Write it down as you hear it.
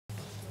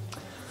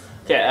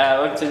Okay,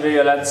 welcome to the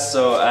video, lads.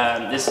 So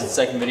this is the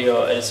second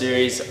video in a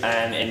series,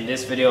 and in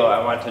this video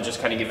I want to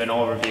just kind of give an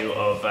overview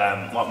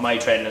of what my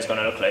training is going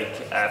to look like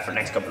for the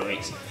next couple of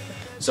weeks.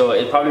 So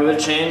it probably will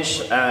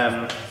change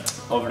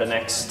over the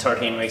next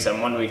 13 weeks.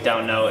 I'm 1 week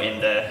down now in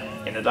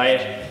the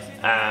diet,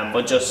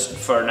 but just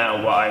for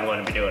now what I'm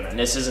going to be doing, and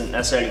this isn't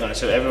necessarily going to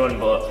suit everyone,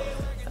 but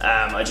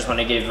I just want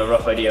to give a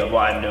rough idea of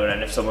what I'm doing,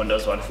 and if someone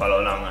does want to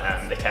follow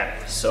along, they can.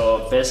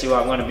 So basically what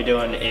I'm going to be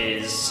doing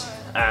is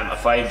a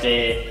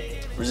 5-day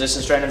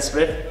resistance training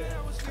split,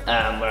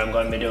 where I'm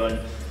going to be doing,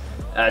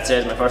 today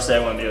is my first day,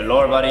 I'm going to be doing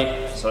lower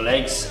body, so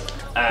legs,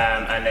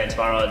 and then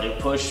tomorrow I'll do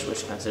push,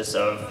 which consists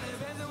of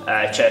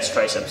chest,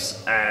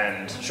 triceps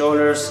and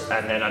shoulders,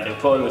 and then I'll do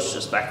pull, which is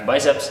just back and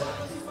biceps,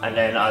 and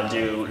then I'll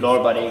do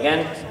lower body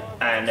again,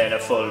 and then a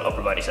full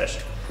upper body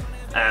session.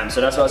 So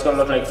that's what it's going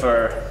to look like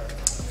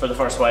for the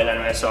first while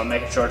anyway. So I'm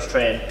making sure to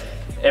train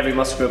every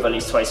muscle group at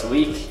least twice a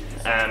week.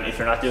 If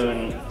you're not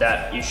doing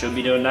that, you should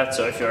be doing that.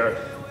 So if you're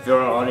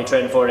only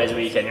training 4 days a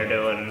week and you're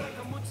doing,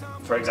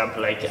 for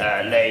example, like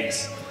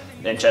legs,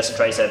 then chest and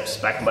triceps,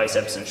 back and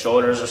biceps and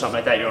shoulders or something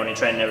like that, you're only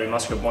training every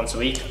muscle group once a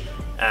week,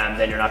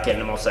 then you're not getting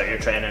the most out of your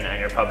training, and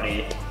you're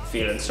probably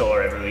feeling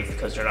sore every week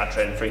because you're not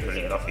training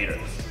frequently enough either.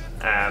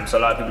 So a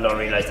lot of people don't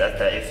realise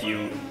that if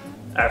you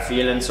are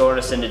feeling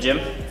soreness in the gym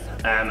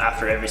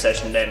after every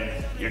session,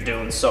 then you're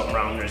doing something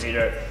wrong. There's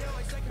either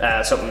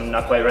something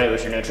not quite right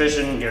with your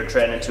nutrition, you're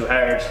training too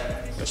hard,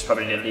 which is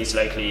probably the least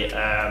likely,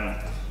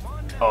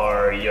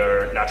 or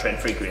you're not training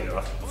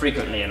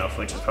frequently enough,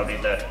 which is probably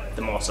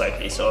the most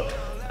likely. So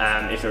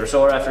if you're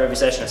sore after every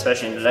session,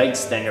 especially in the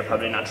legs, then you're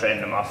probably not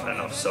training them often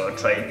enough. So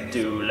try to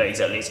do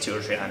legs at least 2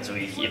 or 3 hands a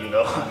week, even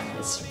though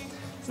it's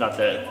not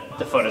the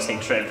funnest thing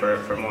to train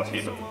for most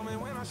people.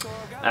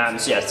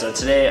 So yeah, so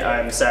today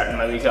I'm starting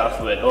my week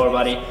off with lower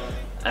body,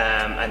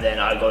 and then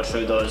I'll go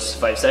through those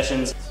 5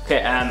 sessions. Okay,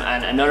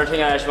 and another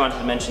thing I actually wanted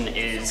to mention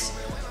is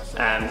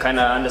kind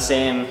of on the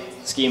same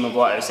scheme of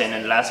what I was saying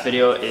in the last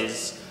video,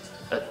 is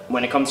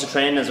when it comes to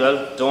training as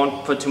well,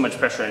 don't put too much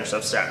pressure on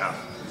yourself starting off.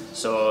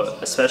 So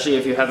especially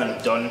if you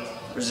haven't done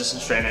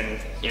resistance training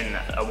in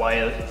a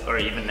while or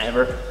even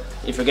ever,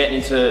 if you're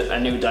getting into a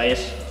new diet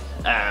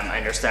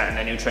and you're starting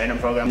a new training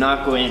program,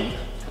 not go in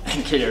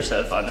and kill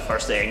yourself on the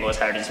first day and go as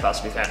hard as you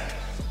possibly can.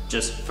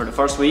 Just for the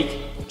first week,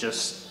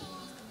 just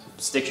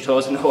stick your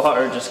toes in the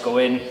water, just go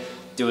in,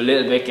 do a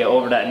little bit, get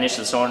over that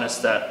initial soreness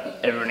that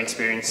everyone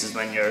experiences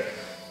when you're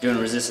doing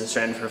resistance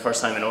training for the first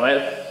time in a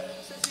while.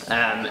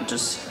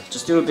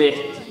 Just do a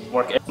bit,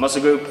 work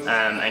muscle group,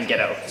 and get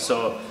out.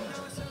 So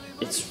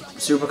it's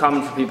super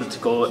common for people to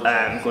go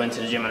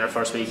into the gym on their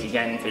first week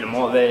again, feeling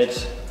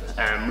motivated,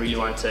 really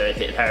want to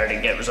hit hard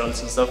and get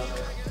results and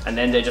stuff, and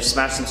then they just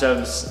smash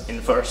themselves in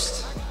the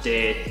first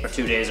day or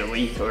 2 days or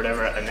week or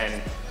whatever, and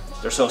then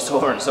they're so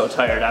sore and so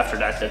tired after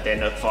that they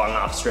end up falling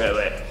off straight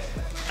away.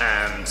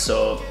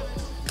 So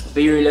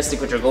be realistic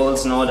with your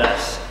goals. Know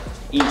that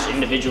each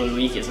individual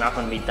week is not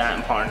going to be that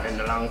important in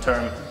the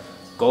long-term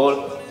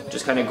goal.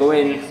 Just kind of go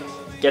in,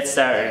 get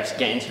started,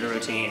 get into the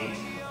routine,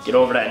 get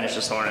over that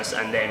initial soreness,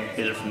 and then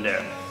build from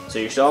there. So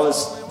you should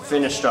always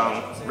finish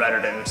strong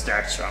rather than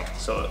start strong.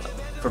 So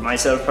for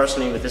myself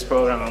personally, with this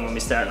program, I'm going to be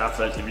starting off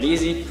relatively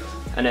easy,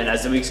 and then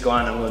as the weeks go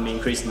on, I'm going to be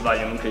increasing the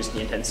volume, increasing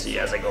the intensity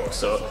as I go.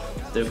 So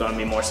there's going to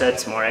be more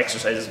sets, more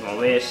exercises, more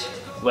weight.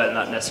 Well,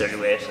 not necessarily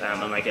weight,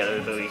 I might get a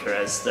little bit weaker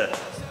as the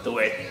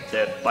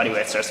body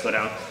weight starts to go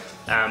down.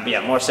 But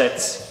yeah, more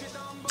sets,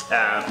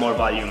 more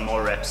volume,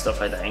 more reps,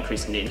 stuff like that,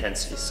 increasing the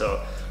intensity.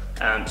 So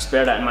just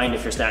bear that in mind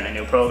if you're starting a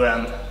new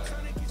program.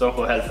 Don't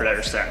go hell for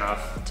leather starting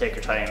off, take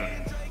your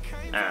time,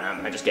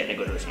 and just get in a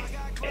good routine.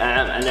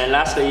 And then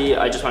lastly,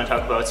 I just want to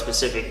talk about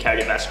specific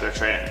cardiovascular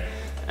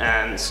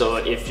training. So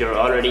if you're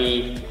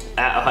already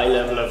at a high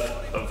level of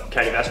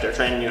cardiovascular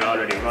training, you're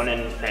already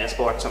running, playing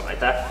sports, something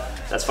like that,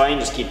 that's fine,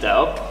 just keep that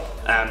up.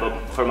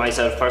 But for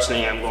myself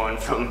personally, I'm going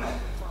from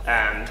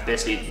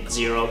basically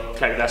 0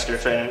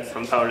 cardiovascular training.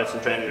 From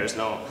powerlifting training, there's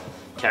no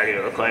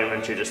cardio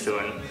requirement, you're just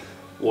doing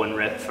 1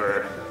 rep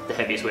for the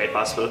heaviest weight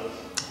possible.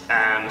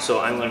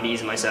 So I'm going to be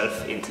easing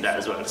myself into that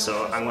as well.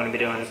 So I'm going to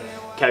be doing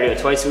cardio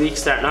twice a week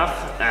starting off.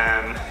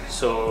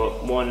 So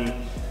one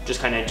just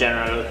kind of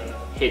general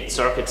HIIT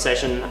circuit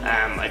session.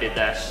 I did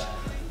that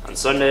on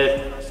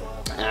Sunday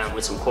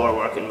with some core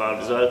work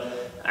involved as well.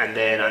 And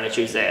then on a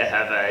Tuesday I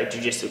have a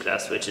jiu-jitsu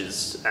class, which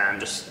is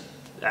just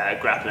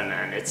grappling,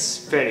 and it's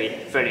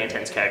fairly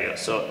intense cardio.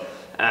 So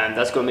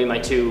that's going to be my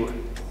 2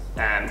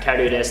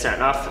 cardio days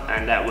starting off,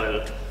 and that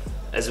will,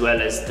 as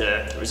well as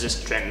the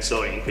resistance training,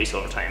 slowly increase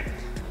over time.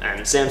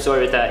 And same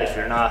story with that, if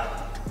you're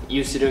not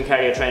used to doing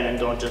cardio training,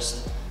 don't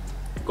just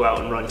go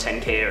out and run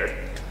 10k or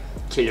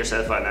kill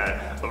yourself on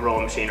a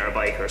row machine or a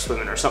bike or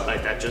swimming or something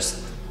like that.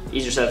 Just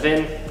ease yourself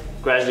in,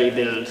 gradually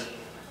build,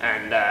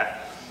 and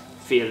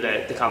feel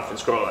the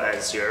confidence grow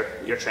as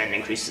your training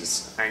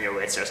increases and your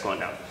weight starts going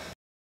down.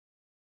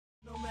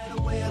 No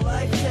matter where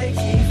life takes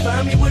me,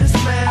 find me with a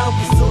smile,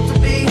 pursuit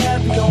to be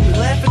happy, don't be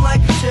laughing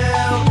like a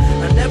child.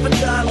 I never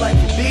thought life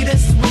would be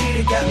this sweet,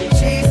 it got me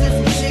cheating.